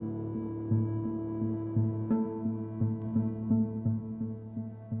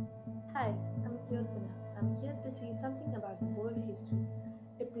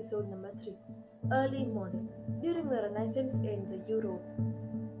Early modern. During the Renaissance in the Europe,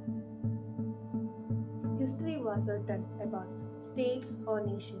 history was written about states or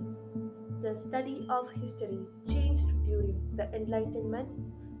nations. The study of history changed during the Enlightenment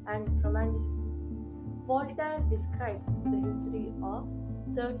and Romanticism. Voltaire described the history of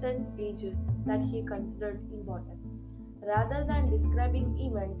certain ages that he considered important. Rather than describing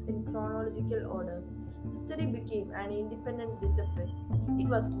events in chronological order, history became an independent discipline. It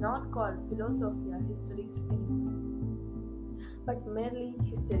was not called Philosophia Historis anymore, but merely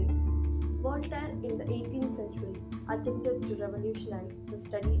history. Voltaire in the 18th century attempted to revolutionize the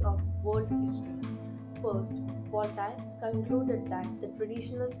study of world history. First, Voltaire concluded that the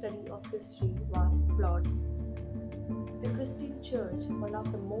traditional study of history was flawed. The Christian Church, one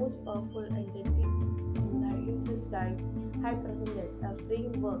of the most powerful entities in his time, had presented a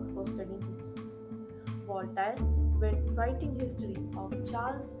framework for studying history. Voltaire, when writing history of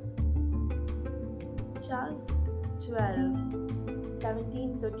Charles XII,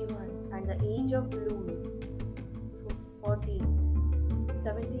 1731, and the age of Louis XIV,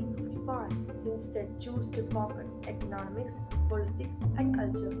 1755, instead chose to focus economics, politics, and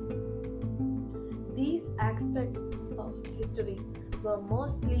culture. These aspects of history were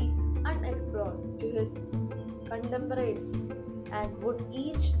mostly unexplored to his contemporaries and would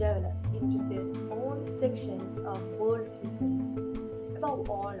each develop into their own sections of world history. Above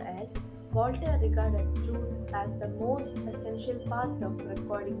all else, Voltaire regarded truth as the most essential part of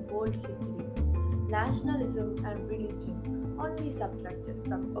recording world history. Nationalism and religion only subtracted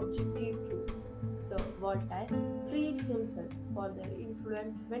from objective truth. So Voltaire freed himself for their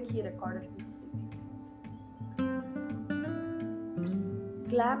influence when he recorded history.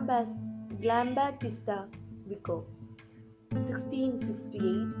 Glambas- Glambattista Vico,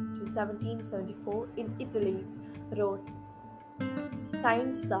 1668 to 1774 in Italy, wrote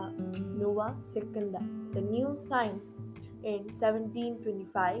Scienza Nuova Seconda, the new science, in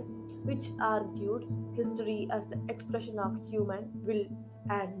 1725, which argued history as the expression of human will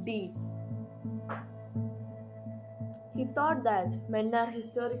and deeds. He thought that men are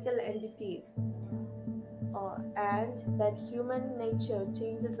historical entities and that human nature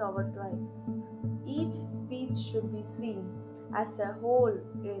changes over time. Each speech should be seen as a whole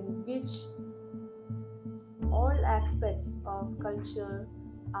in which all aspects of culture,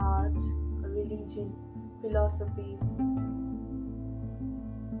 art, religion, philosophy,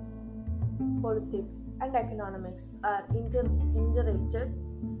 politics, and economics are interrelated,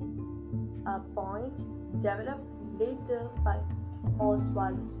 a point developed later by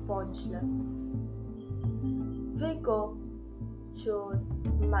Oswald Spengler. Vico showed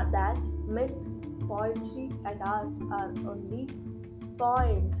that myth, poetry, and art are only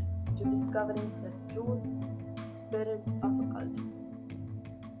points to discovering the true spirit of a culture.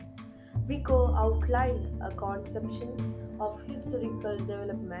 Vico outlined a conception of historical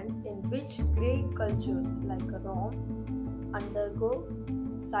development in which great cultures like Rome undergo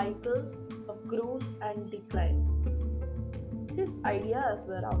cycles of growth and decline. His ideas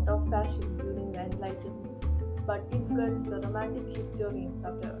were out of fashion during the Enlightenment, but influenced the Romantic historians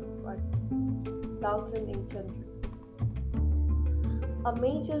after 1800. A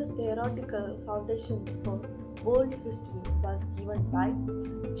major theoretical foundation for world history was given by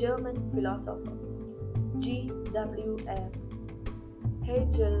German philosopher G.W.F.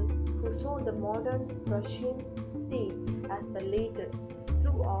 Hegel, who saw the modern Prussian state as the latest,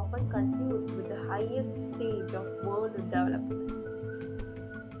 though often confused with the highest stage of world development.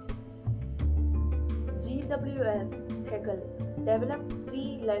 G.W.F. Hegel developed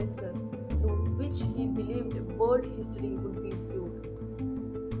three lenses through which he believed world history would be viewed.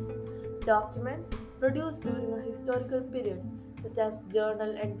 Documents produced during a historical period, such as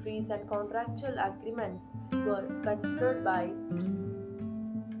journal entries and contractual agreements, were considered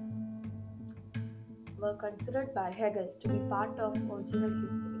by Hegel to be part of original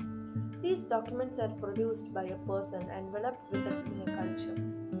history. These documents are produced by a person enveloped within a culture,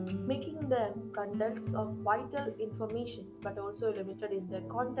 making them conduits of vital information but also limited in their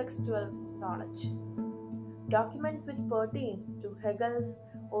contextual knowledge. Documents which pertain to Hegel's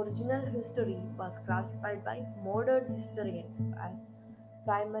original history was classified by modern historians as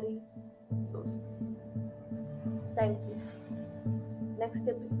primary sources. Thank you. Next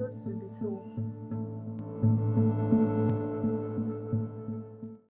episodes will be soon.